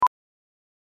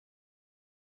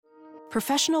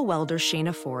Professional welder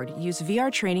Shayna Ford used VR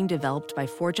training developed by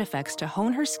ForgeFX to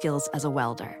hone her skills as a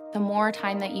welder. The more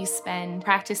time that you spend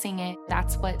practicing it,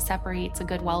 that's what separates a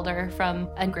good welder from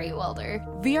a great welder.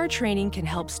 VR training can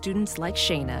help students like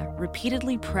Shayna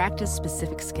repeatedly practice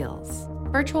specific skills.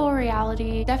 Virtual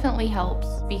reality definitely helps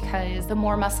because the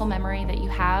more muscle memory that you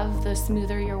have, the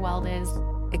smoother your weld is.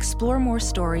 Explore more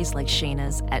stories like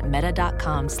Shayna's at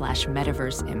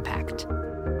meta.com/metaverseimpact.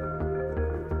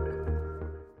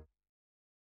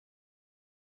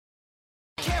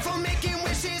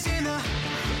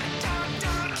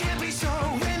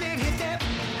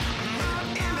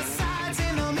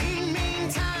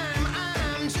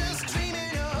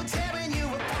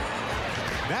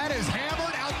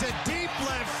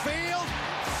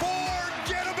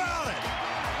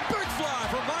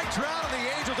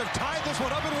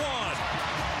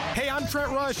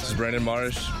 Trent Rush. This is Brandon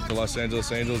Marsh, the Los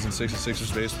Angeles Angels and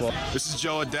 66ers baseball. This is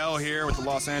Joe Adele here with the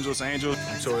Los Angeles Angels.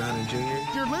 I'm Torrey Hunter Jr.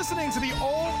 You're listening to the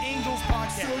All Angels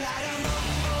podcast.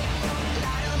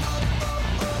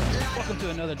 Welcome to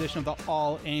another edition of the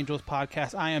All Angels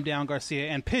podcast. I am Dan Garcia,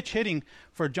 and pitch hitting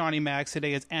for Johnny Mags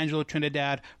today is Angelo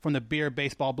Trinidad from the Beer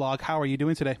Baseball blog. How are you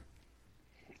doing today?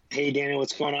 Hey, Daniel,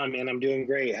 what's going on, man? I'm doing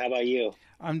great. How about you?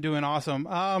 I'm doing awesome.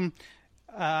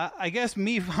 I guess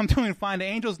I'm doing fine. The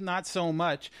Angels, not so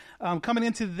much. Coming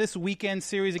into this weekend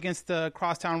series against the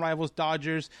crosstown rivals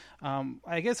Dodgers,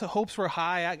 I guess the hopes were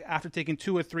high after taking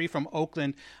 2 or 3 from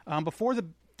Oakland. Before the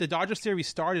Dodgers series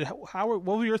started, what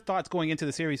were your thoughts going into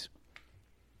the series?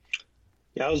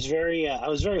 Yeah, I was very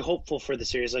hopeful for the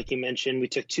series. Like you mentioned, we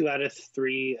took 2 out of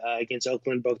 3 against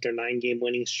Oakland, broke their 9-game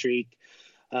winning streak.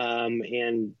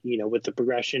 And, with the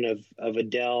progression of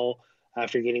Adele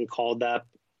after getting called up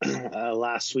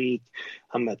last week,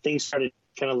 things started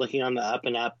kind of looking on the up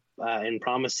and up and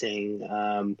promising.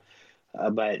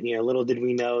 But little did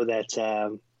we know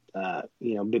that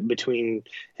between,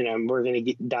 we're going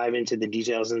to dive into the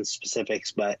details and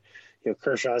specifics, but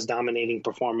Kershaw's dominating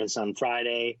performance on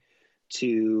Friday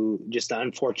to just the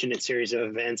unfortunate series of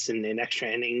events and extra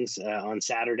innings on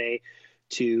Saturday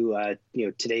to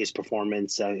today's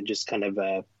performance just kind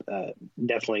of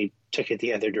definitely took it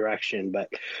the other direction, but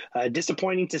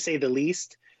disappointing to say the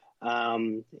least.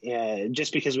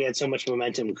 Just because we had so much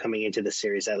momentum coming into the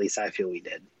series, at least I feel we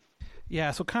did.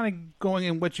 Yeah, so kind of going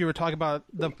in what you were talking about,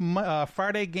 the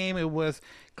Friday game, it was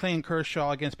Clayton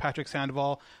Kershaw against Patrick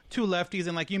Sandoval, 2 lefties,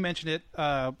 and like you mentioned it,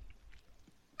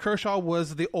 Kershaw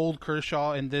was the old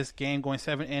Kershaw in this game, going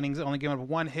 7 innings, only giving up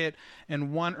 1 hit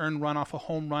and 1 earned run off a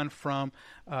home run from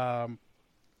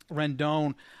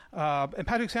Rendon. And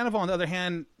Patrick Sandoval, on the other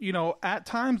hand, at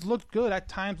times looked good. At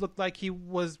times looked like he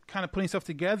was kind of putting stuff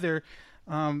together.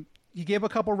 He gave a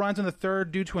couple runs in the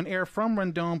third due to an error from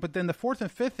Rendon, but then the 4th and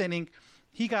 5th inning,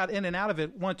 he got in and out of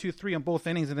it 1, 2, 3 on both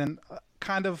innings, and then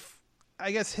kind of,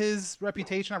 I guess his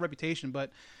reputation, not reputation,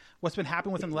 but what's been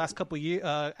happening with him the last couple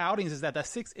of outings is that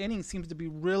 6th inning seems to be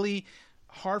really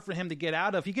hard for him to get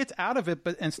out of. He gets out of it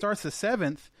and starts the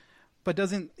 7th, but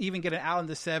doesn't even get an out in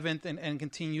the 7th and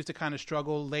continues to kind of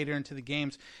struggle later into the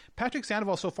games. Patrick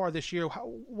Sandoval so far this year,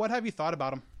 what have you thought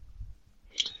about him?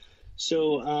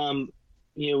 So,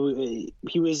 he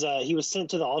was sent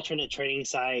to the alternate training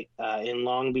site in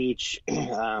Long Beach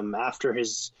after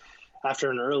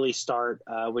an early start,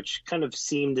 which kind of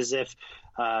seemed as if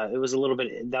that was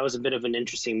a bit of an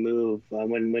interesting move.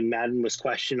 When Madden was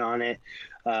questioned on it,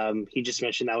 he just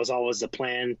mentioned that was always the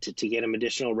plan to get him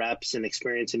additional reps and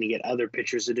experience and to get other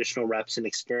pitchers additional reps and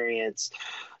experience.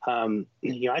 I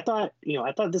thought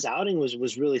this outing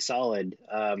was really solid.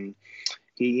 Although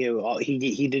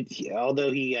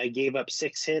he gave up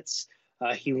 6 hits,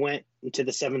 he went into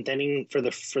the 7th inning for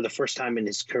the first time in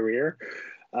his career.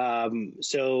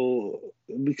 So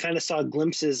we kind of saw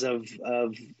glimpses of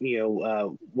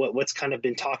what's kind of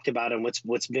been talked about and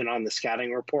what's been on the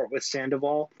scouting report with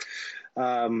Sandoval.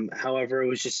 However, it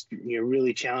was just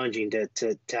really challenging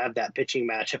to have that pitching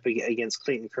matchup against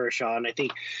Clayton Kershaw, and I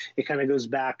think it kind of goes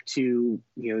back to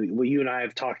what you and I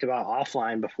have talked about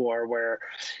offline before, where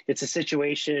it's a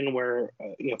situation where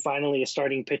finally a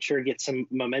starting pitcher gets some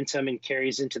momentum and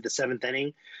carries into the 7th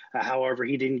inning. However,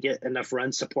 he didn't get enough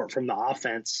run support from the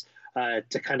offense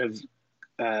to kind of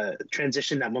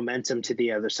transition that momentum to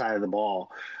the other side of the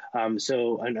ball.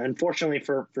 So unfortunately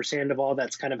for Sandoval,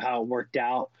 that's kind of how it worked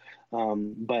out.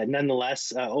 But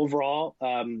nonetheless, overall,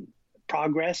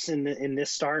 progress in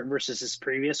this start versus his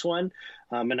previous one.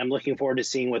 And I'm looking forward to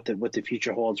seeing what the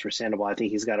future holds for Sandoval. I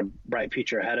think he's got a bright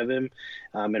future ahead of him.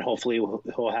 And hopefully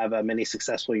he'll have many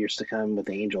successful years to come with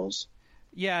the Angels.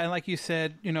 Yeah, and like you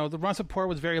said, the run support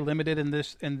was very limited in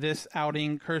this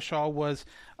outing. Kershaw was,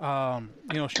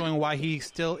 showing why he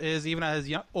still is, even at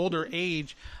his older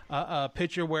age, a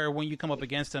pitcher where when you come up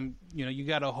against him, you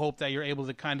got to hope that you're able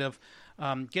to kind of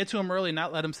get to him early,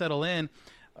 not let him settle in.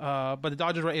 But the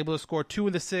Dodgers were able to score 2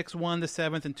 in the 6th, 1 in the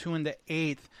 7th, and 2 in the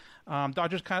 8th.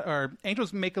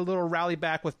 Angels make a little rally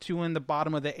back with 2 in the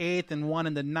bottom of the 8th and 1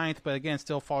 in the 9th, but again,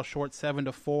 still fall short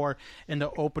 7-4 in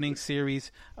the opening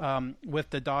series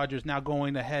with the Dodgers. Now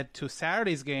going ahead to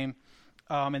Saturday's game,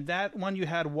 and that one you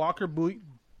had Walker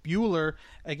Buehler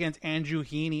against Andrew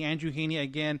Heaney. Andrew Heaney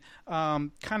again,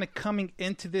 kind of coming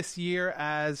into this year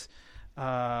as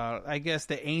I guess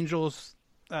the Angels'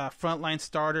 frontline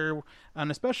starter,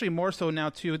 and especially more so now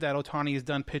too that Ohtani is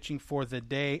done pitching for the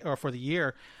day or for the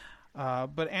year.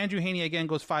 But Andrew Heaney again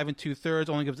goes 5 2/3,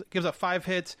 only gives up 5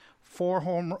 hits, 4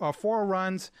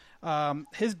 runs.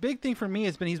 His big thing for me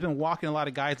has been he's been walking a lot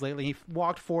of guys lately. He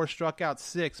walked 4, struck out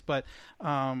 6, but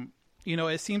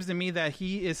it seems to me that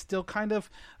he is still kind of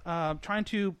trying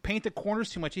to paint the corners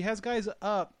too much. He has guys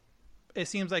up. It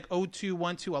seems like 0-2,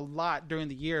 1-2 a lot during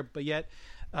the year, but yet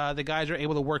the guys are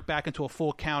able to work back into a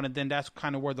full count, and then that's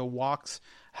kind of where the walks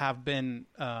have been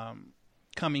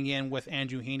coming in with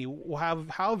Andrew Heaney.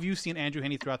 How have you seen Andrew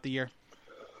Heaney throughout the year?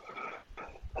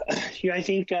 I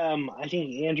think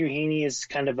Andrew Heaney is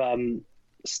kind of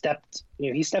stepped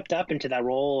up into that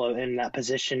role in that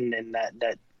position and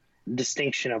that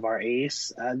distinction of our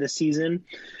ace this season.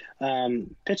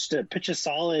 Pitched a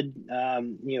solid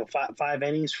 5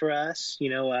 innings for us,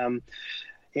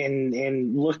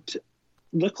 and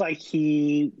looked like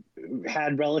he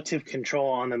had relative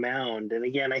control on the mound. And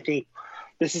again, I think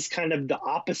this is kind of the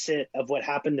opposite of what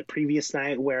happened the previous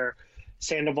night, where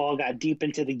Sandoval got deep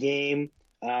into the game,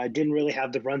 didn't really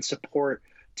have the run support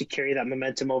to carry that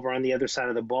momentum over on the other side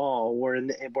of the ball. Where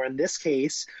in this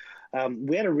case,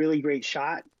 we had a really great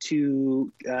shot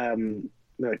to win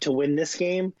this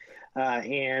game.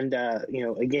 Again,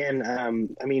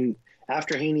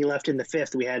 after Heaney left in the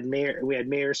 5th, we had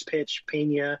Mayer's pitch,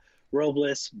 Pena,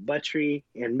 Robles, Buttrey,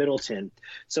 and Middleton.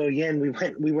 So again,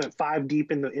 we went 5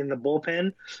 deep in the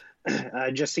bullpen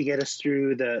just to get us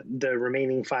through the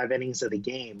remaining 5 innings of the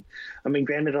game. I mean,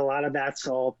 granted, a lot of that's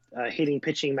all hitting,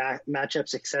 pitching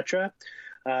matchups, etc.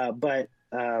 But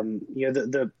I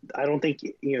don't think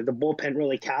the bullpen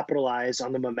really capitalized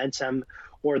on the momentum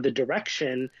or the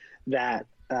direction that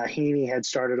Heaney had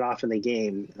started off in the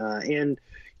game. Again,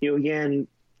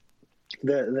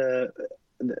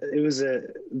 it was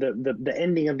the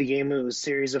ending of the game. It was a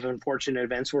series of unfortunate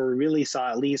events where we really saw,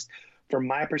 at least from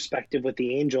my perspective with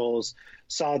the Angels,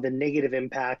 saw the negative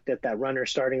impact that runner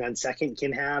starting on second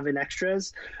can have in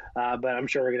extras. But I'm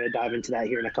sure we're going to dive into that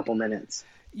here in a couple minutes.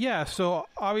 Yeah, so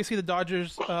obviously the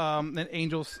Dodgers and the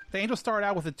Angels started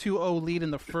out with a 2-0 lead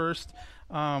in the first.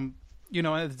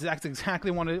 That's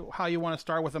exactly how you want to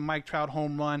start, with a Mike Trout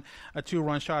home run, a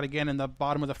 2-run shot again in the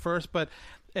bottom of the first. But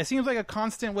it seems like a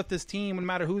constant with this team, no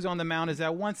matter who's on the mound, is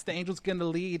that once the Angels get in the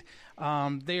lead,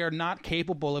 they are not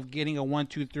capable of getting a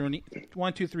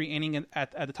 1-2-3 inning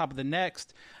at the top of the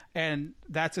next. And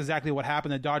that's exactly what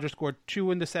happened. The Dodgers scored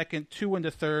 2 in the second, 2 in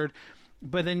the third.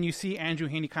 But then you see Andrew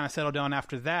Heaney kind of settle down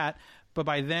after that. But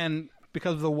by then,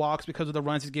 because of the walks, because of the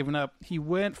runs he's given up, he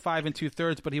went 5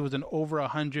 2/3, but he was an over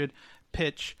 100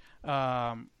 pitch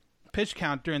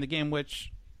count during the game,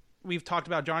 which we've talked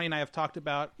about. Johnny and I have talked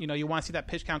about. You want to see that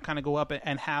pitch count kind of go up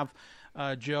and have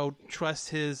Joe trust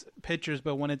his pitchers.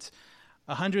 But when it's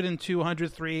 102,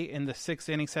 103 in the 6th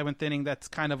inning, 7th inning, that's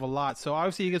kind of a lot. So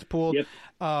obviously he gets pulled. Yep.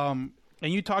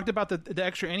 And you talked about the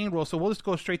extra inning rule, so we'll just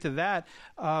go straight to that.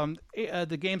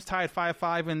 The game's tied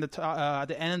 5-5 at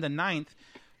the end of the 9th.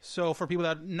 So for people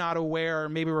that are not aware, or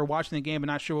maybe were watching the game but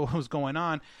not sure what was going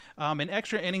on, in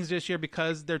extra innings this year,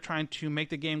 because they're trying to make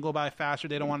the game go by faster,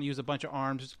 they don't want to use a bunch of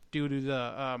arms due to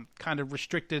the kind of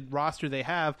restricted roster they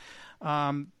have.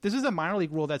 This is a minor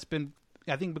league rule that's been,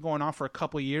 I think, been going on for a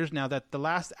couple of years now, that the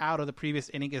last out of the previous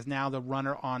inning is now the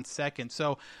runner on second.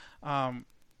 So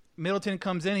Middleton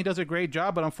comes in, he does a great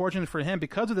job, but unfortunately for him,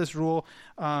 because of this rule,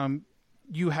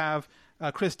 you have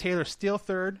Chris Taylor steal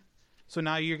third. So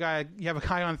now you have a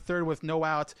guy on third with no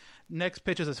outs. Next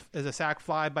pitch is a sac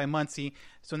fly by Muncy.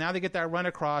 So now they get that run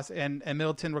across, and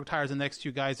Middleton retires the next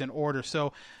 2 guys in order.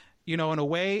 So, in a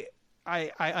way,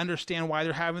 I understand why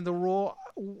they're having the rule.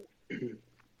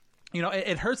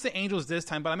 It hurts the Angels this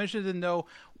time, but I'm interested to know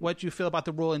what you feel about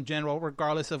the rule in general,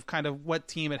 regardless of kind of what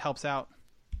team it helps out.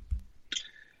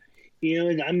 I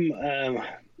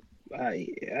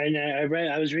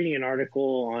was reading an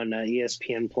article on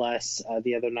ESPN Plus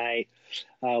the other night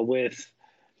with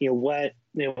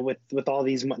all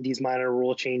these minor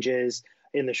rule changes.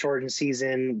 in the shortened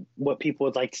season, what people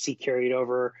would like to see carried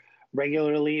over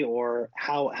regularly, or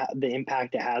how the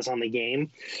impact it has on the game.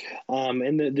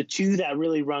 And the two that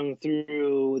really rung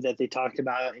through that they talked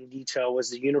about in detail was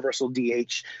the universal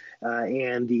DH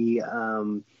and the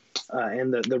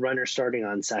runner starting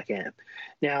on second.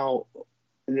 Now,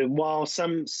 while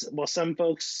some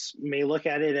folks may look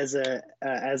at it as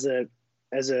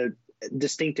a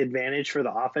distinct advantage for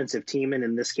the offensive team, and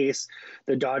in this case,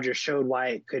 the Dodgers showed why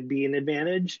it could be an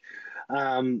advantage.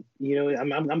 I'm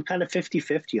kind of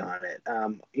 50-50 on it.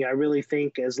 I really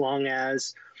think as long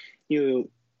as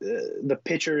the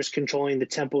pitcher is controlling the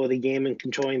tempo of the game and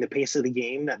controlling the pace of the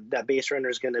game, that base runner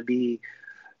is going to be,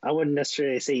 I wouldn't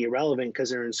necessarily say irrelevant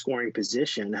because they're in scoring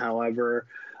position. However,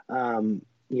 I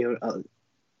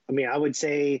would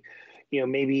say,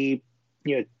 maybe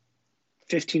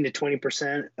 15 to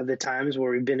 20% of the times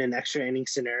where we've been in extra inning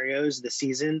scenarios this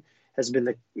season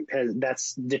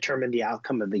that's determined the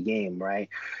outcome of the game, right?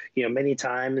 Many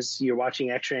times you're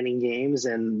watching extra inning games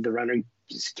and the runner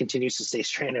just continues to stay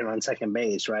stranded on second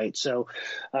base, right? So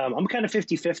I'm kind of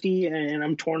 50-50 and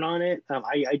I'm torn on it.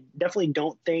 I definitely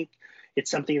don't think it's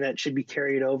something that should be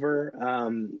carried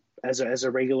over as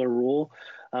a regular rule.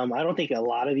 I don't think a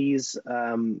lot of these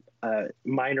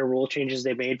minor rule changes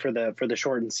they made for the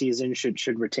shortened season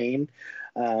should retain.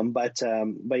 But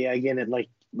yeah, again, it like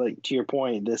to your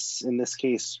point, in this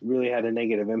case really had a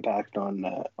negative impact on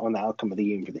the outcome of the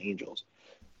game for the Angels.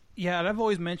 Yeah, and I've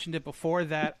always mentioned it before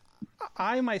that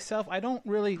I myself, I don't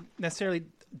really necessarily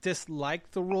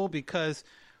dislike the rule because,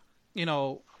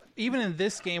 even in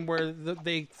this game where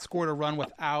they scored a run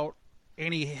without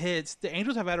any hits, the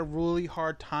Angels have had a really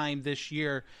hard time this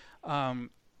year on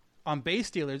base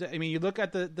stealers. I mean, you look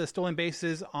at the stolen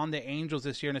bases on the Angels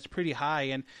this year, and it's pretty high.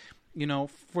 And,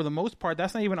 for the most part,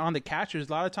 that's not even on the catchers.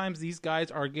 A lot of times these guys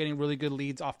are getting really good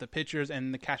leads off the pitchers,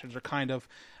 and the catchers are kind of,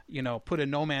 put in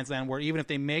no man's land where even if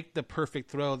they make the perfect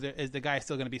throw, the guy is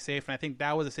still going to be safe. And I think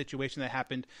that was a situation that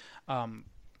happened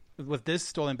with this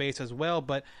stolen base as well.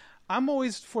 But I'm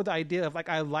always for the idea of,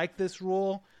 I like this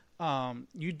rule.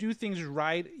 You do things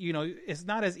right. It's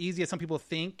not as easy as some people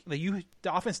think. The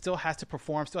offense still has to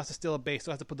perform, still has to steal a base,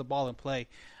 still has to put the ball in play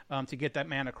to get that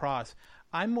man across.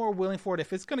 I'm more willing for it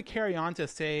if it's going to carry on to,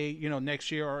 say,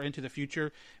 next year or into the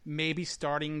future, maybe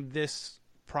starting this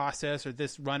process or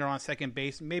this runner on second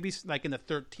base, maybe like in the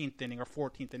 13th inning or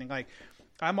 14th inning.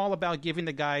 I'm all about giving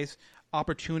the guys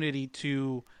opportunity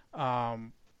to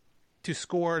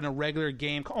score in a regular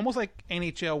game, almost like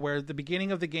NHL, where the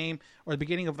beginning of the game or the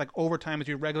beginning of overtime is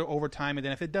your regular overtime, and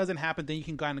then if it doesn't happen, then you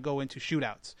can kind of go into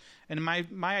shootouts. And my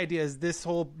idea is this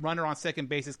whole runner on second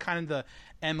base is kind of the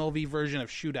MLB version of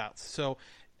shootouts. So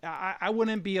I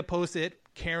wouldn't be opposed to it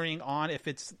carrying on if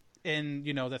it's in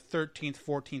the 13th,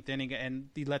 14th inning, and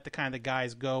you let the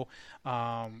guys go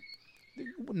the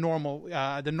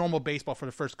normal baseball for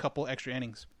the first couple extra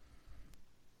innings.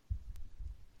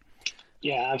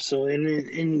 Yeah, absolutely.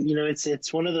 And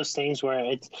it's one of those things where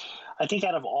I think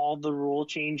out of all the rule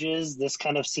changes, this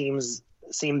kind of seemed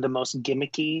the most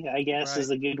gimmicky, I guess, right, is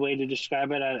a good way to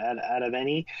describe it out of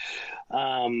any.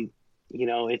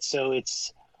 It's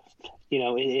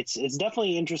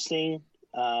definitely interesting.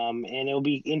 And it'll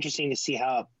be interesting to see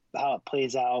how it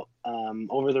plays out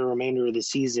over the remainder of the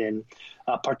season,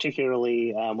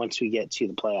 particularly once we get to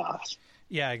the playoffs.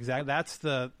 Yeah, exactly. That's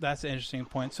the interesting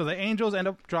point. So the Angels end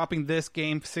up dropping this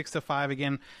game 6-5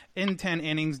 again in 10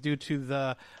 innings due to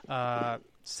the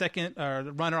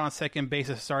the runner on second base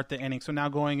to start the inning. So now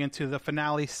going into the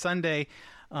finale Sunday,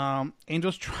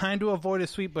 Angels trying to avoid a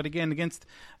sweep, but again against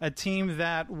a team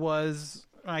that was,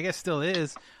 I guess still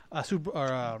is,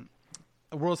 a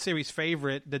World Series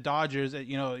favorite, the Dodgers.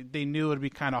 They knew it would be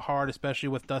kind of hard, especially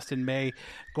with Dustin May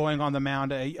going on the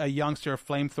mound, a youngster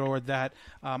flamethrower that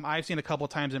I've seen a couple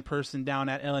times in person down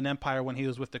at Inland Empire when he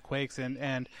was with the Quakes,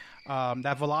 and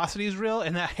that velocity is real,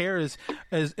 and that hair is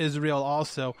real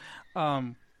also.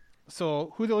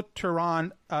 So Julio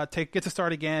Teheran gets a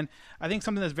start again. I think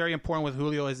something that's very important with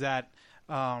Julio is that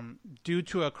due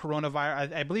to a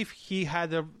coronavirus, I believe he had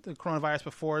the coronavirus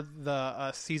before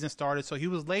the season started, so he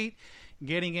was late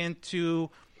getting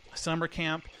into summer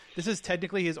camp. This is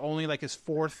technically his only his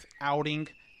fourth outing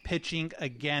pitching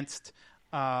against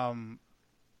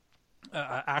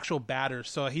actual batters,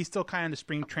 so he's still kind of in the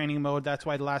spring training mode. That's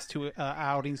why the last two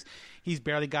outings he's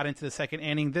barely got into the second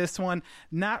inning. This one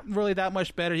not really that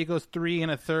much better. He goes 3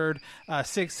 1/3,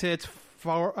 6 hits,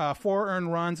 4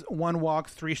 earned runs, 1 walk,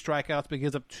 3 strikeouts, but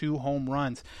gives up 2 home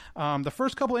runs. The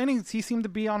first couple innings, he seemed to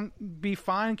be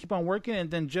fine, keep on working, and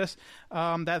then just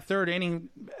that third inning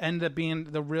ended up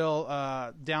being the real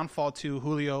downfall to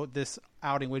Julio this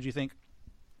outing. What did you think?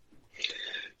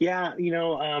 Yeah,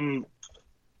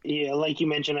 yeah, like you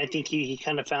mentioned, I think he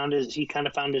kind of found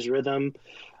his rhythm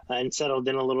and settled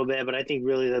in a little bit. But I think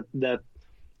really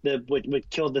what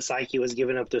killed the psyche was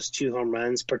giving up those 2 home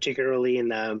runs, particularly in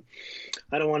the,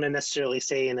 I don't want to necessarily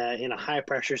say in a high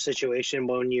pressure situation,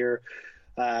 but when you're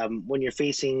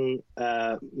facing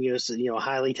a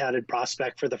highly touted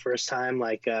prospect for the first time,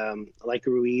 like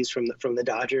Ruiz from the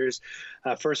Dodgers,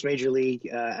 first major league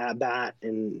at bat,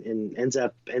 and ends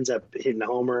up hitting a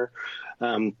homer.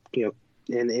 And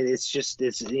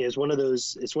it's one of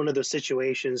those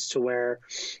situations to where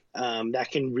that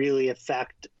can really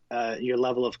affect your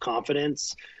level of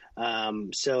confidence.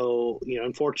 So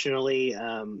unfortunately,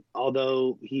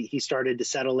 although he started to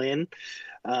settle in,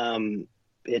 he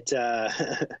read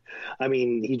the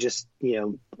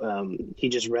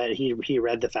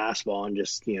fastball and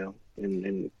just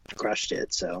and crushed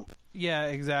it. So yeah,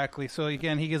 exactly. So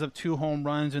again, he gives up 2 home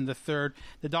runs in the third.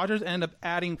 The Dodgers end up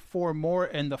adding 4 more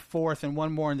in the fourth and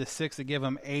 1 more in the sixth to give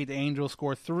them 8. The Angels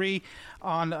score 3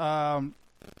 on.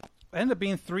 Ended up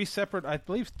being 3 separate. Matt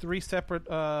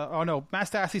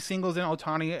Stassi singles in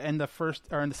Ohtani in the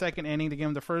second inning to give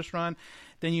him the first run.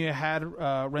 Then you had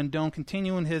Rendon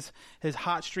continuing his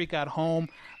hot streak at home.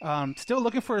 Still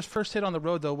looking for his first hit on the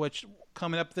road though, which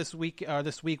coming up this week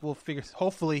we'll figure.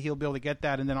 Hopefully he'll be able to get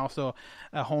that, and then also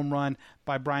a home run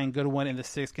by Brian Goodwin in the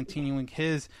sixth, continuing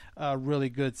his really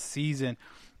good season.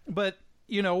 But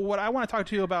what I want to talk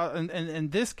to you about in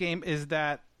this game is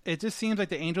that it just seems like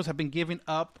the Angels have been giving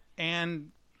up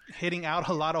and hitting out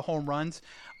a lot of home runs.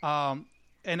 And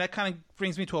that kind of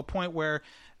brings me to a point where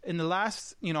in the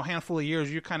last, handful of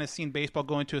years, you've kind of seen baseball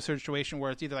go into a situation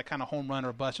where it's either like kind of home run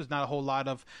or bust. There's not a whole lot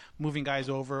of moving guys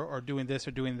over or doing this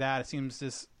or doing that. It seems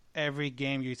this every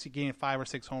game you're getting 5 or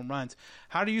 6 home runs.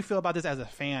 How do you feel about this as a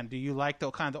fan? Do you like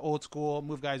the kind of the old school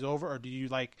move guys over, or do you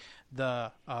like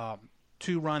the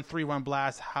 2-run, 3-run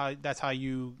blast? That's how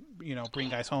you bring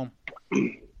guys home?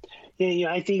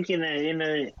 Yeah, I think in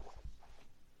a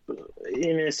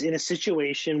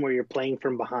situation where you're playing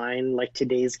from behind, like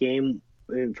today's game,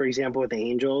 for example, with the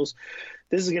Angels,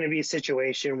 this is going to be a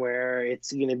situation where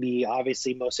it's going to be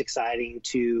obviously most exciting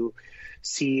to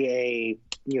see a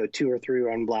 2 or 3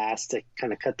 run blast to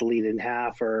kind of cut the lead in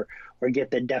half, or get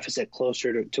the deficit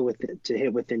closer to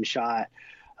hit within shot.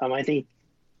 I think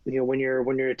when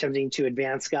you're attempting to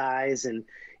advance guys and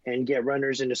get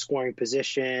runners into scoring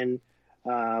position,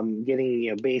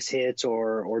 getting base hits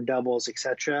or doubles,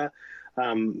 etc.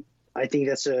 I think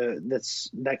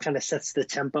that kind of sets the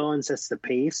tempo and sets the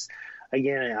pace.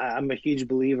 Again, I'm a huge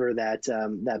believer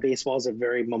that baseball is a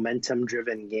very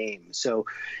momentum-driven game. So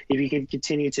if you can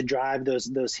continue to drive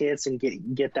those hits and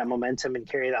get that momentum and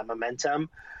carry that momentum,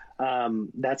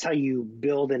 that's how you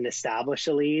build and establish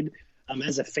a lead.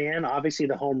 As a fan, obviously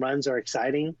the home runs are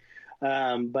exciting,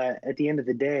 but at the end of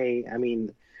the day, I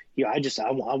mean, I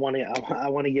want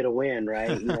to get a win, right?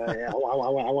 I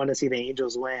want to see the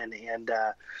Angels win, and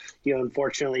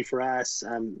unfortunately for us,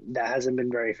 that hasn't been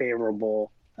very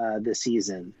favorable this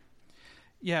season.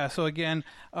 Yeah. So again,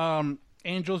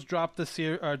 Angels dropped the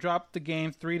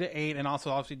game 3-8, and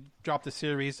also obviously dropped the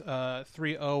series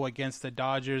 3-0 against the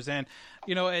Dodgers. And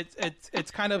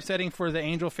it's kind of upsetting for the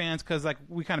Angel fans because, like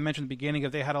we kind of mentioned at the beginning,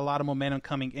 they had a lot of momentum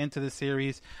coming into the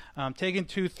series, taking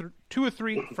 2 or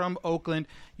 3 from Oakland.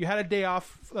 You had a day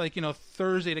off,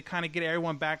 Thursday, to kind of get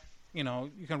everyone back. You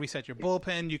can reset your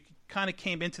bullpen. You kind of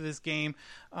came into this game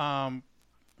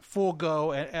full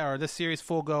go, or this series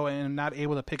full go, and not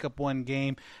able to pick up one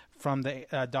game from the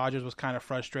Dodgers was kind of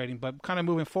frustrating. But kind of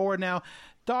moving forward now,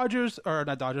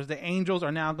 the Angels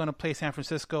are now going to play San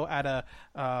Francisco at a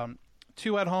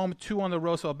 2 at home, 2 on the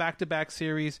road, so a back-to-back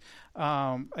series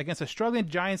against a struggling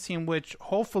Giants team, which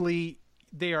hopefully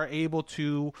they are able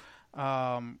to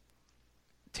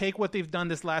take what they've done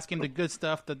this last game, the good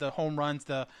stuff, the home runs,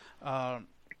 the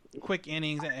quick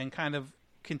innings, and kind of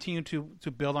continue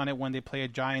to build on it when they play a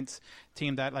Giants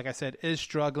team that, like I said, is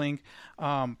struggling.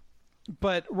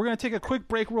 But we're going to take a quick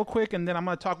break real quick, and then I'm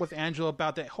going to talk with Angelo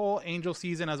about the whole Angel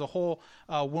season as a whole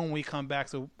when we come back.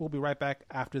 So we'll be right back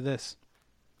after this.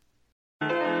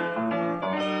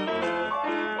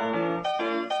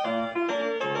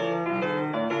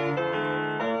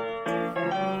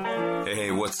 Hey,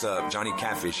 what's up? Johnny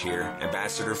Catfish here,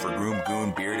 ambassador for Groom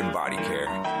Goon Beard and Body Care.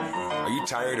 Are you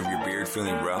tired of your beard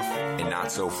feeling rough and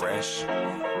not so fresh?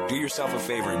 Do yourself a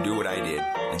favor and do what I did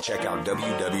and check out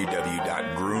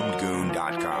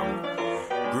www.groomedgoon.com.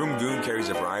 Groom Goon carries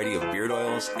a variety of beard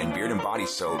oils and beard and body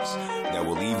soaps that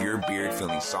will leave your beard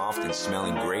feeling soft and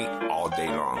smelling great all day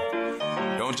long.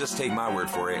 Don't just take my word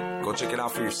for it. Go check it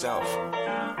out for yourself.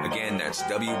 Again, that's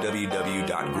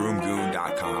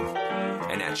www.groomgoon.com.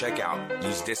 And at checkout,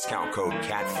 use discount code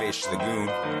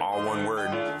CATFISHTheGoon, all one word,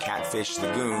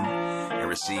 CATFISHTheGoon, and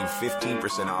receive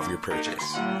 15% off your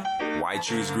purchase. Why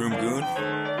choose Groom Goon?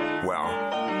 Well,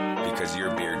 because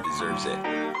your beard deserves it.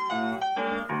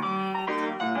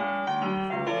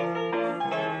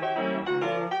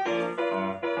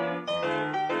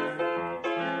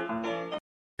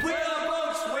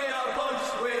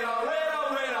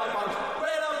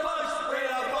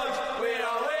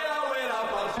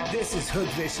 This is Hood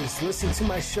Vicious. Listen to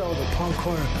my show, The Punk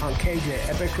Corner, on KJ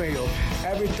Epic Radio,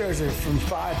 every Thursday from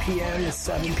 5 p.m. to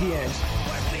 7 p.m.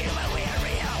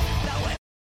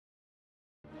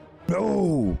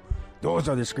 No! Those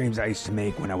are the screams I used to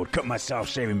make when I would cut myself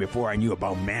shaving before I knew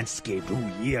about Manscaped.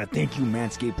 Oh, yeah. Thank you,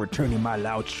 Manscaped, for turning my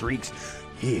loud shrieks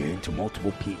here into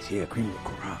multiple peaks. Yeah, cream of the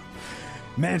crop.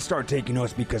 Man, start taking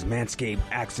notes because Manscaped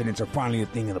accidents are finally a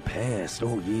thing of the past.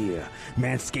 Oh, yeah.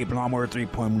 Manscaped Lawnmower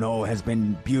 3.0 has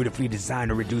been beautifully designed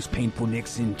to reduce painful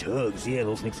nicks and tugs. Yeah,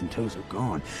 those nicks and tugs are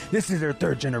gone. This is their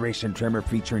third generation trimmer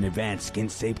featuring advanced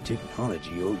skin-safe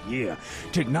technology. Oh, yeah.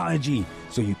 Technology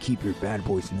so you keep your bad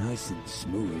boys nice and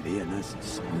smooth. Yeah, nice and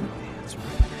smooth. Yeah, that's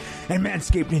right. And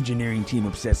Manscaped engineering team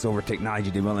obsess over technology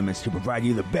developments to provide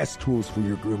you the best tools for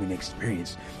your grooming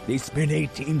experience. They spent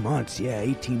 18 months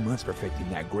perfecting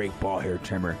that great ball hair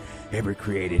trimmer ever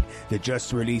created. The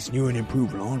just released new and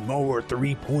improved Lawnmower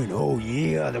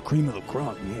 3.0. Yeah, the cream of the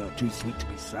crop. Yeah, too sweet to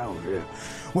be sour. Yeah.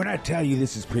 When I tell you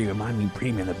this is premium, I mean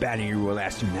premium. The battery will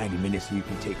last you 90 minutes so you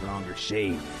can take a longer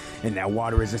shave. And that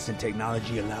water-resistant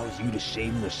technology allows you to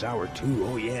shave in the shower too.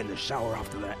 Oh yeah, in the shower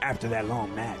after that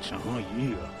long match.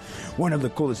 Yeah. One of the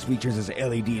coolest features is an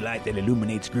LED light that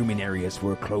illuminates grooming areas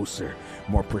for a closer,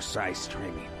 more precise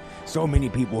trimming. So many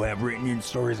people have written in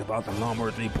stories about the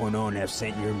Lawnmower 3.0 and have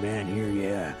sent your man here,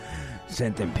 yeah.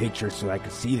 Sent them pictures so I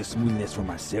could see the smoothness for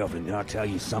myself, and I'll tell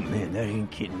you something, man, they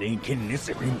ain't kidding. This is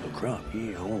the cream of the crop.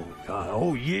 Yeah, oh God,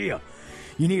 oh yeah.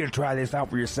 You need to try this out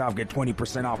for yourself. Get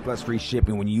 20% off plus free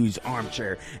shipping when you use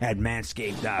Armchair at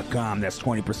Manscaped.com. That's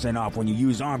 20% off when you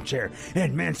use Armchair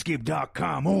at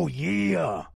Manscaped.com. Oh,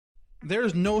 yeah.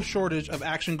 There's no shortage of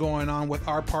action going on with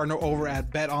our partner over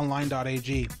at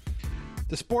BetOnline.ag.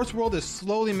 The sports world is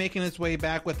slowly making its way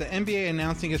back with the NBA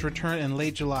announcing its return in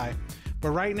late July.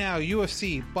 But right now,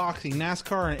 UFC, boxing,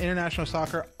 NASCAR, and international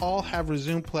soccer all have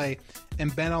resumed play,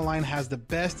 and BetOnline has the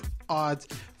best odds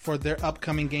for their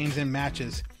upcoming games and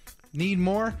matches. Need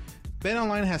more?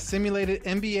 BetOnline has simulated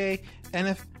NBA,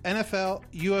 NFL,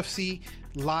 UFC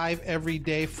live every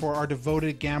day for our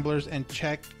devoted gamblers, and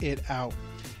check it out.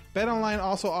 BetOnline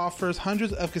also offers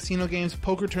hundreds of casino games,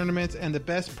 poker tournaments, and the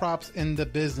best props in the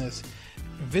business.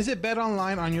 Visit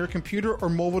BetOnline on your computer or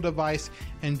mobile device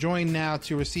and join now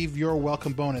to receive your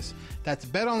welcome bonus. That's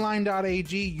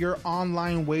betonline.ag, your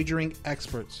online wagering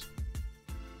experts.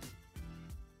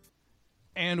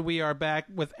 And we are back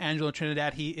with Angelo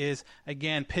Trinidad. He is,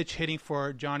 again, pitch hitting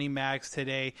for Johnny Mags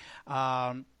today.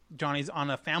 Johnny's on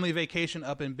a family vacation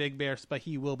up in Big Bear, but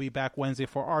he will be back Wednesday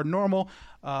for our normal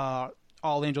All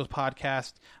Angels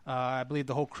podcast. I believe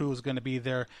the whole crew is going to be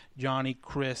there, Johnny,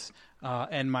 Chris,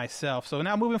 and myself. So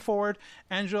now moving forward,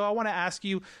 Angelo, I want to ask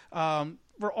you,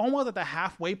 we're almost at the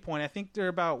halfway point. I think they're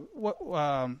about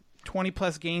 20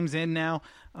 plus games in now.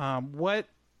 How's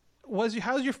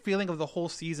your feeling of the whole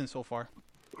season so far?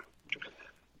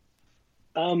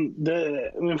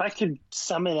 If I could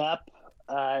sum it up,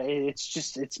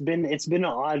 it's been an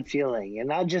odd feling, and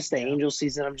not just the Angels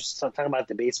season. I'm just talking about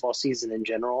the baseball season in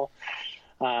general.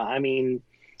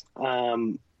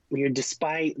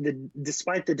 Despite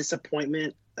the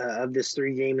disappointment of this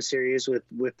 3-game series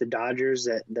with the Dodgers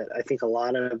that I think a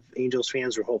lot of Angels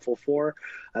fans were hopeful for,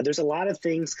 there's a lot of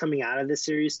things coming out of this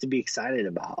series to be excited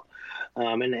about,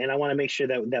 and I want to make sure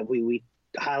that we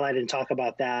highlight and talk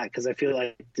about that, because I feel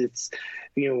like it's,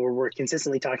 we're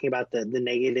consistently talking about the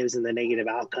negatives and the negative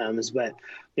outcomes. But,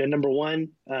 number one,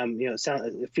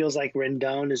 it feels like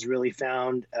Rendon has really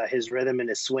found his rhythm and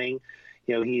his swing.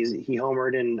 He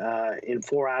homered in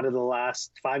 4 out of the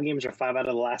last 5 games or 5 out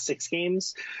of the last 6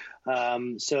 games.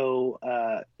 So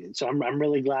I'm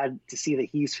really glad to see that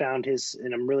he's found his,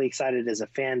 and I'm really excited as a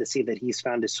fan to see that he's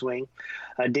found his swing.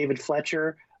 David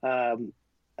Fletcher,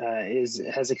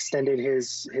 has extended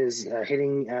his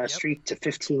hitting streak to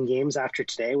 15 games after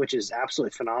today, which is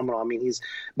absolutely phenomenal. I mean, he's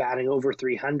batting over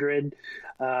 300,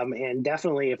 and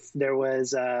definitely if there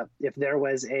was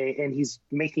and he's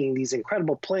making these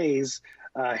incredible plays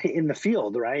in the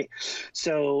field, right?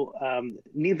 So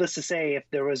needless to say, if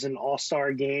there was an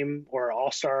all-star game or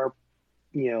all-star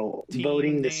team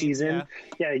voting this season,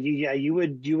 you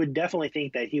would definitely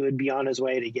think that he would be on his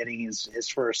way to getting his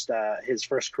first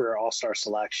career all-star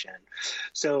selection.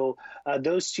 So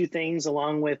those two things,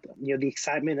 along with the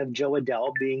excitement of Jo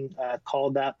Adell being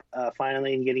called up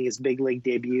finally and getting his big league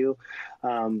debut.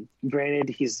 Granted,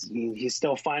 he's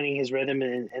still finding his rhythm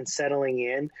and settling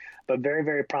in, but very,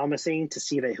 very promising to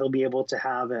see that he'll be able to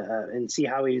have and see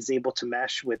how he's able to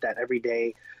mesh with that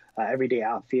everyday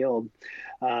outfield.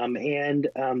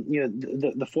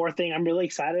 The fourth thing I'm really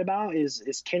excited about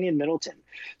is Kenyon Middleton.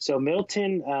 So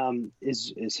Middleton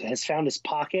has found his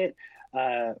pocket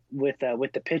with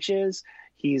the pitches.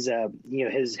 He's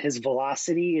his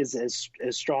velocity is as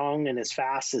strong and as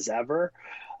fast as ever.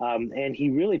 And he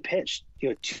really pitched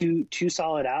two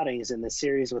solid outings in the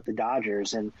series with the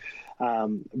Dodgers, and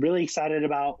really excited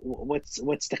about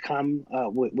what's to come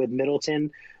with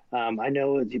Middleton. I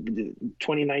know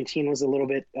 2019 was a little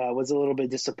bit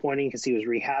disappointing because he was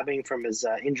rehabbing from his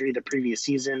injury the previous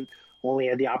season. Only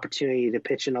had the opportunity to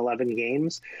pitch in 11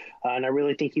 games, and I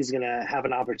really think he's going to have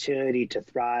an opportunity to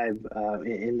thrive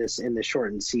in this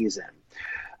shortened season.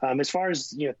 As far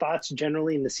as thoughts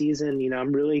generally in the season,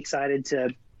 I'm really excited to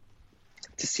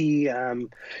see.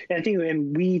 And I think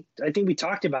we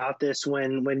talked about this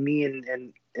when me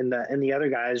and the other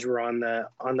guys were on the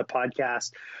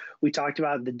podcast. We talked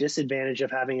about the disadvantage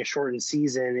of having a shortened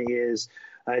season is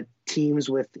teams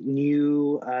with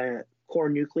new core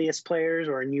nucleus players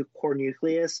or a new core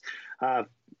nucleus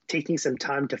taking some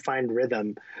time to find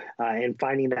rhythm and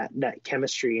finding that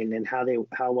chemistry and how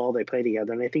well they play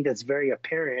together. And I think that's very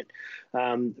apparent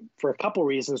for a couple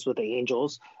reasons with the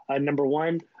Angels. Number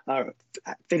one,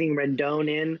 fitting Rendon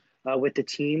in with the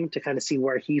team to kind of see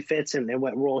where he fits and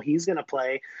what role he's going to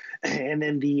play. And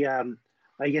then the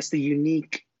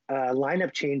unique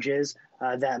lineup changes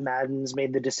that Maddon's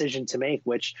made the decision to make,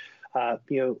 which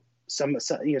some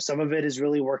of it has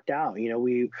really worked out.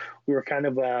 We were kind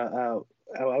of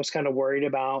I was kind of worried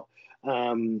about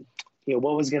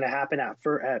what was going to happen at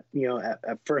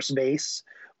first base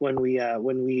when we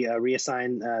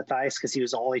reassigned Theis, because he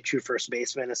was the only true first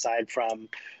baseman aside from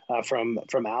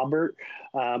Albert.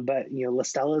 But La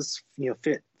Stella's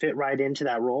fit right into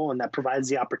that role, and that provides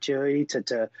the opportunity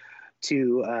to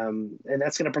and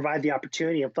that's going to provide the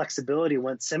opportunity and flexibility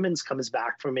once Simmons comes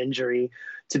back from injury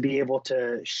to be able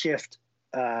to shift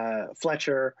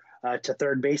Fletcher to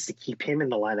third base to keep him in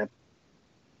the lineup.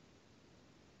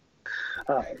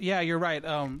 Yeah, you're right.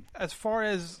 As far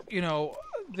as the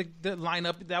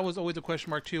lineup, that was always a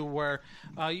question mark too. Where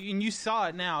and you saw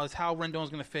it now is how Rendon's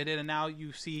going to fit in, and now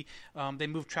you see they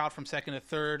moved Trout from second to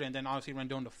third, and then obviously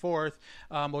Rendon to fourth.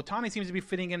 Ohtani seems to be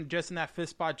fitting in just in that fifth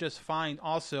spot just fine.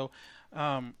 Also,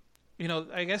 I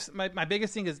guess my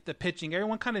biggest thing is the pitching.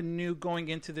 Everyone kind of knew going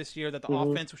into this year that the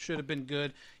offense should have been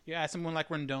good. You had someone like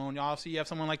Rendon. Obviously, you have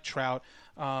someone like Trout.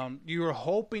 You were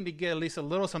hoping to get at least a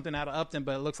little something out of Upton,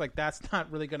 but it looks like that's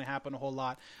not really going to happen a whole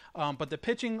lot. But the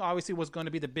pitching obviously was going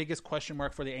to be the biggest question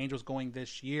mark for the Angels going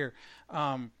this year.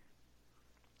 I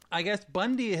guess Dylan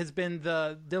Bundy has been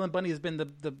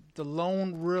the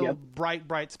lone real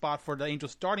bright spot for the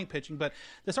Angels starting pitching, but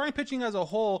the starting pitching as a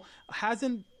whole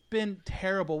hasn't been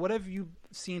terrible. What have you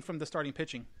seen from the starting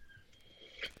pitching?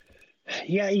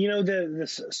 Yeah, the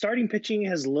starting pitching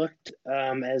has looked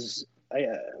probably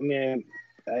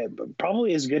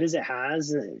as good as it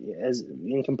has as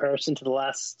in comparison to the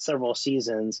last several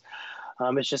seasons.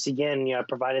 It's just, again, I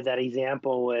provided that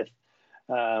example with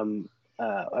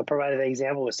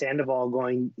Sandoval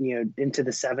going into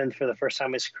the seventh for the first time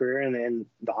in his career, and then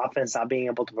the offense not being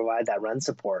able to provide that run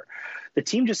support. The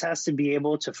team just has to be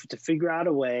able to figure out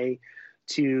a way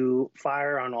to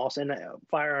fire on all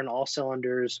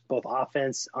cylinders, both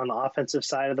offense on the offensive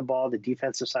side of the ball, the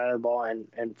defensive side of the ball,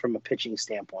 and from a pitching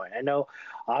standpoint. I know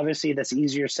obviously that's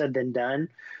easier said than done,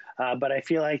 but I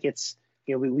feel like it's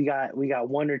we got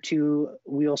one or two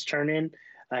wheels turning,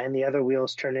 and the other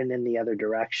wheels turning in the other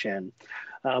direction.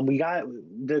 We got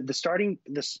the starting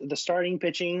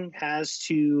pitching has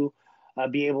to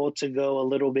be able to go a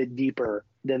little bit deeper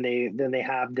than they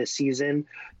have this season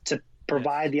to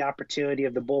provide the opportunity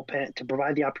of the bullpen, to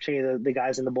provide the opportunity of the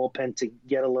guys in the bullpen to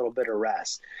get a little bit of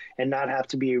rest and not have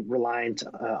to be reliant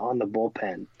on the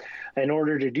bullpen. In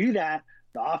order to do that,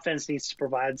 the offense needs to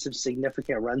provide some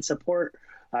significant run support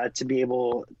to be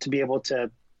able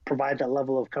to provide that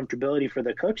level of comfortability for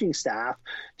the coaching staff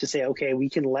to say, okay, we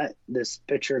can let this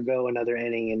pitcher go another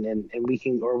inning and we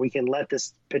can let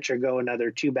this pitcher go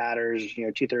another two batters,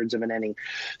 2/3 of an inning.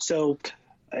 So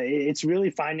it's really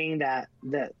finding that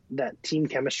team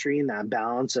chemistry and that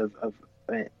balance of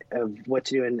what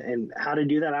to do and how to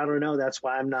do that. I don't know. That's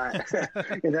why I'm not.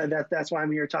 That's why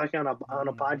I'm here talking on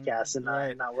a podcast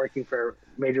and not working for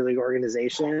a major league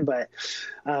organization. But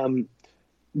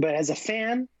as a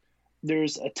fan,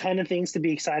 there's a ton of things to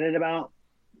be excited about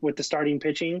with the starting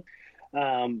pitching.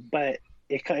 But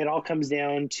it all comes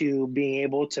down to being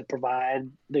able to provide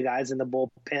the guys in the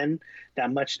bullpen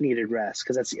that much needed rest,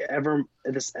 because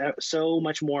that's so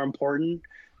much more important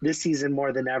this season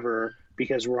more than ever,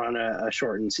 because we're on a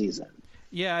shortened season.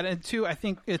 Yeah, and two, I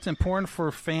think it's important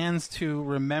for fans to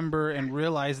remember and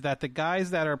realize that the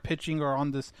guys that are pitching or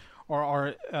on this or are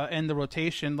in the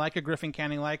rotation, like a Griffin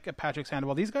Canning, like a Patrick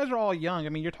Sandoval, these guys are all young. I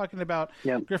mean, you're talking about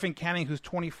Griffin Canning, who's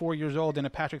 24 years old, and a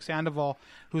Patrick Sandoval,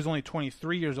 who's only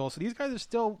 23 years old. So these guys are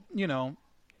still,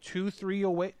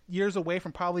 2-3 years away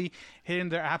from probably hitting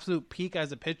their absolute peak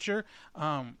as a pitcher.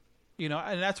 And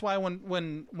that's why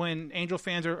when Angel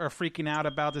fans are freaking out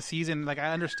about the season, like,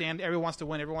 I understand everyone wants to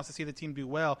win, everyone wants to see the team do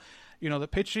well. The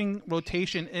pitching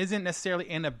rotation isn't necessarily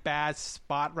in a bad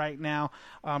spot right now.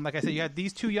 Like I said, you have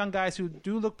these two young guys who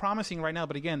do look promising right now,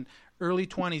 but again, early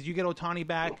 20s. You get Ohtani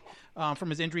back from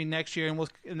his injury next year,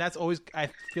 and that's always, I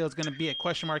feel, is going to be a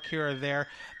question mark here or there.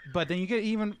 But then you get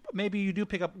maybe you do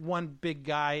pick up one big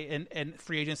guy in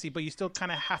free agency, but you still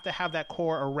kind of have to have that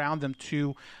core around them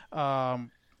to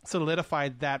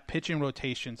solidified that pitching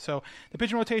rotation. So the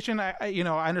pitching rotation, I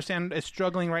understand it's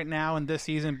struggling right now in this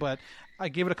season, but I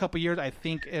give it a couple years, I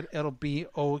think it'll be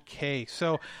okay.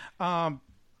 So I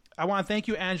want to thank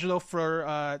you, Angelo,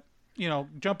 for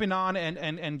jumping on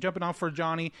and jumping on for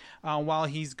Johnny while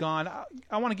he's gone.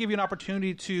 I want to give you an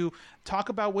opportunity to talk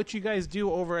about what you guys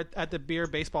do over at the Beer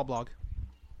Baseball blog.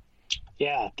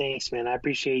 Yeah, thanks, man. I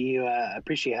appreciate you.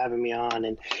 Appreciate having me on.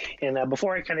 And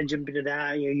before I kind of jump into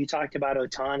that, you talked about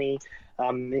Ohtani,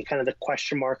 and kind of the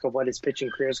question mark of what his pitching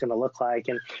career is going to look like.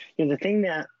 And the thing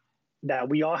that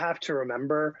we all have to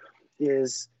remember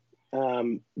is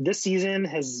this season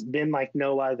has been like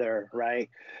no other, right?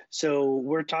 So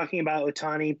we're talking about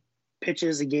Ohtani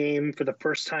pitches a game for the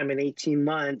first time in 18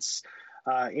 months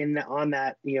on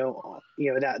that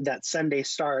that Sunday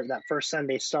start, that first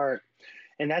Sunday start.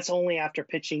 And that's only after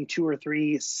pitching 2 or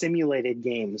 3 simulated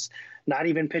games, not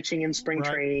even pitching in spring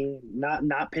training,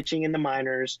 not pitching in the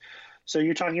minors. So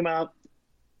you're talking about,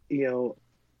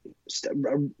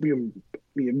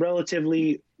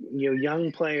 relatively,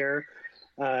 young player,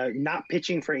 not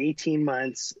pitching for 18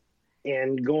 months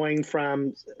and going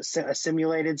from a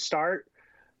simulated start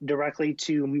directly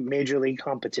to major league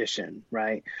competition.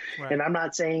 Right. And I'm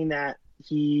not saying that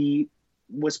he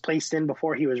was placed in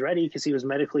before he was ready, because he was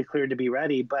medically cleared to be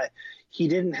ready, but he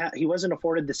wasn't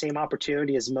afforded the same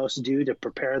opportunity as most do to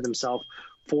prepare themselves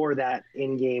for that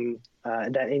in-game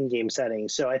setting.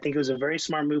 So I think it was a very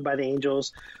smart move by the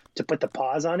Angels to put the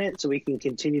pause on it so we can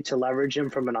continue to leverage him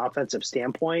from an offensive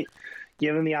standpoint,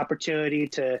 give him the opportunity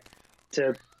to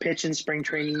pitch in spring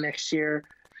training next year,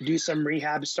 do some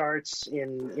rehab starts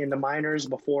in the minors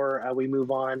before we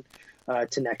move on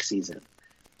to next season.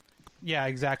 Yeah,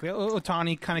 exactly.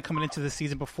 Ohtani kind of coming into the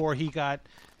season before he got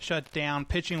shut down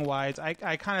pitching-wise, I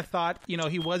kind of thought,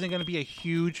 he wasn't going to be a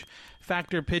huge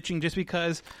factor pitching just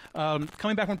because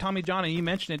coming back from Tommy John, and you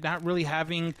mentioned it, not really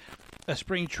having a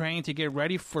spring training to get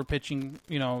ready for pitching,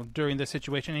 during this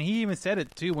situation. And he even said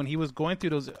it, too, when he was going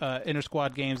through those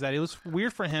inter-squad games, that it was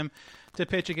weird for him to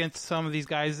pitch against some of these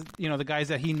guys, the guys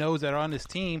that he knows that are on his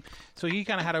team. So he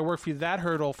kind of had to work through that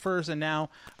hurdle first, and now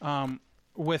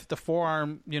with the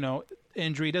forearm,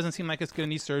 injury, it doesn't seem like it's going to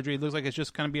need surgery. It looks like it's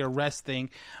just going to be a rest thing.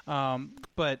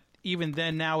 But even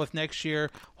then, now with next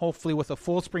year, hopefully with a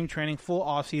full spring training, full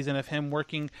off season of him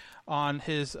working on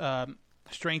his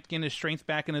strength, getting his strength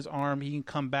back in his arm, he can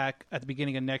come back at the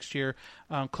beginning of next year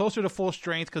closer to full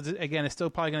strength, because again, it's still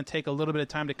probably going to take a little bit of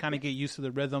time to kind of get used to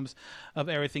the rhythms of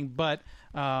everything. But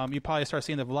you probably start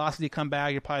seeing the velocity come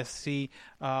back. You probably see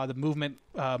the movement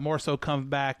more so come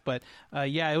back. But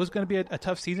it was going to be a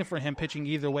tough season for him pitching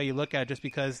either way you look at it, just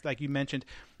because, like you mentioned,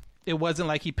 it wasn't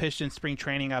like he pitched in spring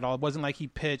training at all. It wasn't like he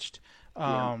pitched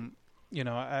any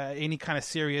kind of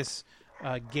serious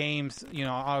games,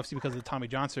 obviously because of the Tommy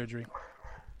John surgery.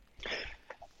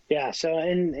 Yeah. So,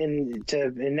 and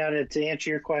now to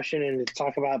answer your question and to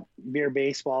talk about Beer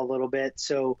Baseball a little bit.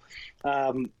 So,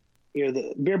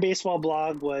 the Beer Baseball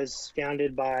blog was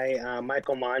founded by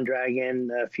Michael Mondragon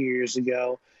a few years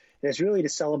ago. And it's really to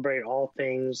celebrate all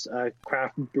things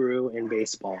craft brew and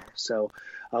baseball. So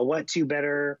what two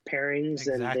better pairings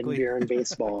than beer and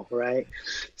baseball, right?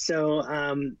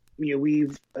 So,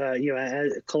 we've,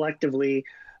 collectively,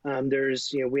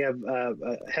 we have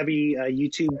a heavy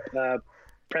YouTube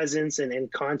presence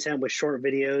and content with short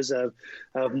videos of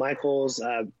Michael's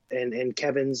and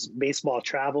Kevin's baseball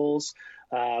travels.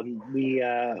 There's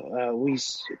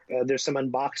some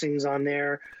unboxings on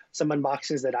there, some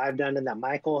unboxings that I've done and that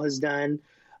Michael has done.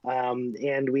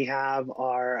 And we have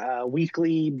our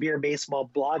weekly Beer Baseball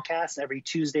blogcast every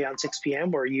Tuesday on 6 p.m.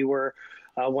 where you were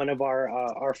one of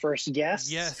our first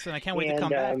guests. Yes, and I can't wait to come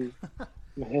back.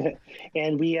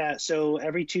 And so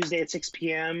every Tuesday at 6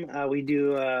 p.m. We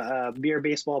do a Beer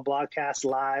Baseball blogcast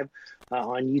live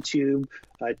on YouTube,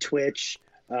 Twitch,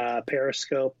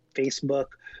 Periscope, Facebook,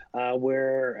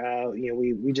 where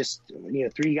we just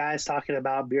three guys talking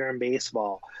about beer and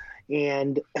baseball.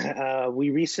 And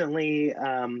we recently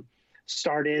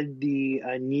started the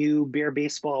new Beer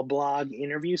Baseball blog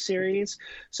interview series.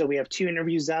 So we have 2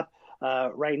 interviews up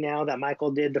right now that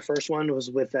Michael did. The first one was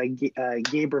with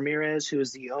Gabe Ramirez, who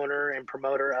is the owner and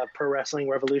promoter of Pro Wrestling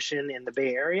Revolution in the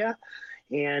Bay Area.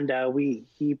 And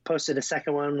he posted a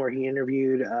second one where he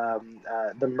interviewed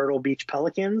the Myrtle Beach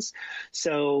Pelicans.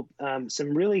 So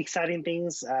some really exciting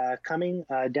things coming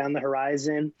down the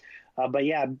horizon. But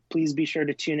yeah, please be sure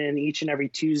to tune in each and every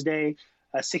Tuesday,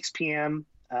 6 p.m.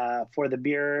 For the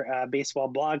Beer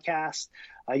Baseball blogcast.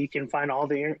 You can find all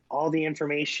the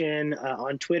information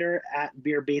on Twitter at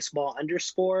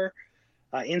BeerBaseball_,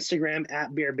 Instagram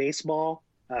at BeerBaseball,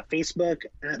 Facebook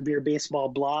at Beer Baseball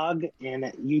blog, and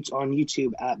on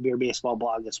YouTube at Beer Baseball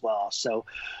blog as well. So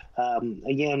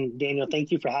again, Daniel,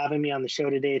 thank you for having me on the show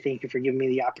today. Thank you for giving me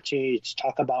the opportunity to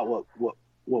talk about what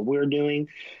we're doing.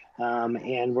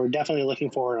 And we're definitely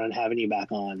looking forward on having you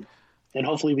back on. And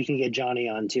hopefully we can get Johnny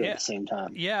on too at the same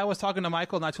time. Yeah, I was talking to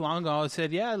Michael not too long ago. I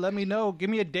said, yeah, let me know. Give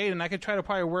me a date, and I could try to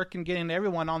probably work and getting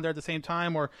everyone on there at the same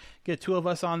time, or get 2 of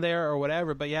us on there or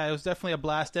whatever. But yeah, it was definitely a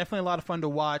blast. Definitely a lot of fun to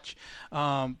watch.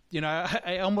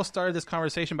 I almost started this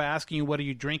conversation by asking you, what are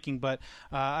you drinking? But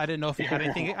I didn't know if you had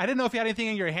anything. I didn't know if you had anything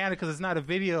in your hand because it's not a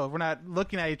video. We're not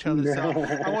looking at each other, so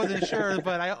I wasn't sure.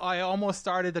 But I almost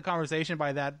started the conversation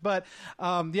by that. But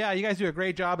yeah, you guys do a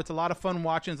great job. It's a lot of fun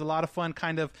watching. It's a lot of fun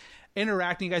kind of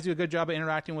interacting. You guys do a good job of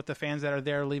interacting with the fans that are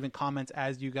there, leaving comments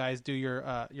as you guys do your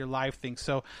live thing.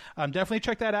 So definitely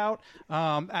check that out.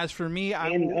 As for me, I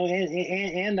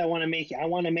want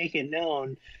to make it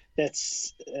known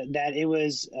that it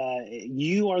was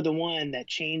you are the one that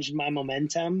changed my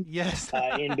momentum. Yes.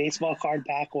 In baseball card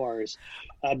pack wars,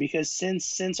 because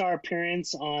since our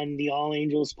appearance on the All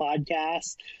Angels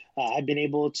podcast, I've been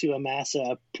able to amass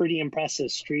a pretty impressive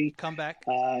streak. Comeback.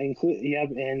 And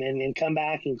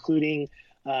comeback, including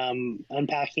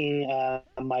unpacking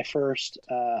my first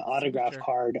autograph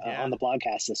card on the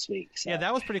blogcast this week. So. Yeah,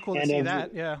 that was pretty cool to see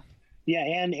that. Yeah. Yeah,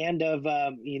 and of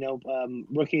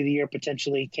Rookie of the Year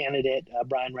potentially candidate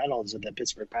Brian Reynolds of the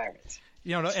Pittsburgh Pirates.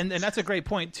 And that's a great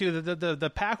point too.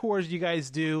 The pack wars you guys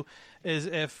do is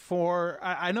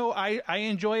I know I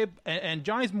enjoy it, and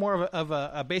Johnny's more of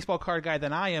a baseball card guy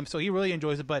than I am, so he really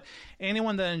enjoys it. But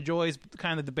anyone that enjoys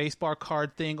kind of the baseball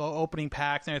card thing, opening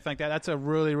packs and everything like that, that's a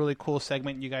really, really cool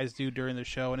segment you guys do during the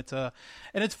show, and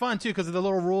it's fun too because of the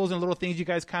little rules and little things you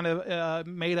guys kind of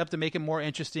made up to make it more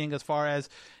interesting. As far as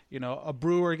a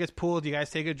brewer gets pulled, you guys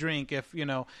take a drink. If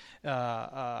whoever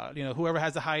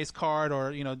has the highest card,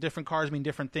 or different cards mean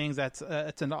different things. It's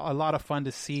a lot of fun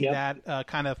to see that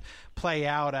kind of play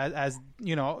out as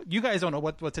you guys don't know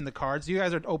what's in the cards. You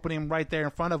guys are opening them right there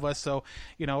in front of us, so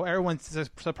everyone's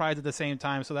surprised at the same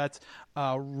time. So that's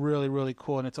really, really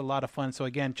cool, and it's a lot of fun. So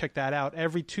again, check that out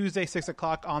every Tuesday 6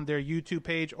 o'clock on their YouTube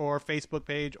page or Facebook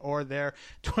page or their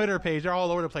Twitter page. They're all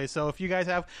over the place. So if you guys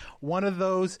have one of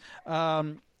those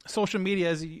social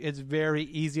media, it's very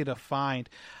easy to find.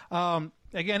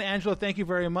 Again, Angelo, thank you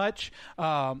very much.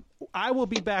 I will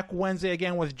be back Wednesday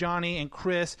again with Johnny and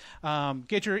Chris.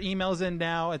 Get your emails in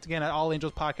now. It's again at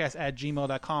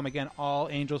allangelspodcast@gmail.com. Again,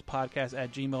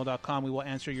 allangelspodcast@gmail.com. We will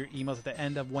answer your emails at the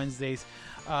end of Wednesday's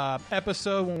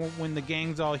episode when the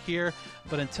gang's all here.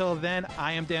 But until then,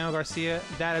 I am Daniel Garcia.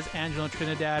 That is Angelo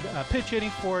Trinidad pitch hitting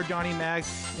for Johnny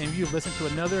Mags. And you've listened to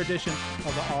another edition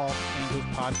of the All Angels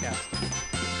Podcast.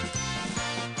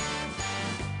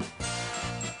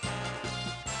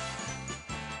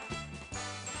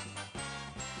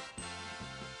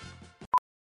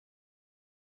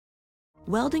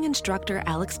 Welding instructor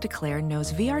Alex DeClaire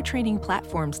knows VR training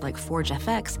platforms like Forge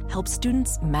FX help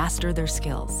students master their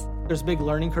skills. There's a big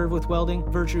learning curve with welding.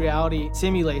 Virtual reality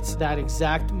simulates that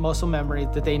exact muscle memory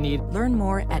that they need. Learn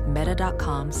more at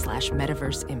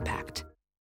meta.com/metaverseimpact.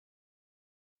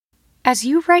 As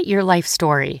you write your life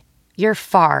story, you're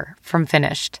far from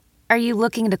finished. Are you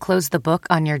looking to close the book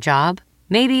on your job?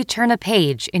 Maybe turn a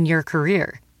page in your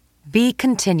career? Be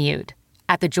continued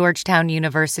at the Georgetown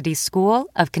University School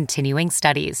of Continuing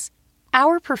Studies.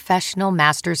 Our professional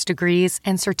master's degrees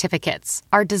and certificates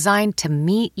are designed to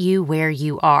meet you where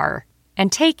you are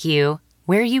and take you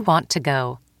where you want to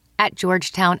go. At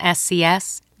Georgetown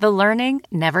SCS, the learning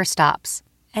never stops,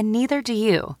 and neither do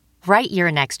you. Write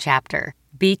your next chapter.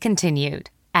 Be continued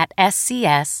at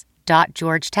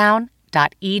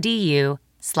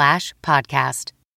scs.georgetown.edu/podcast.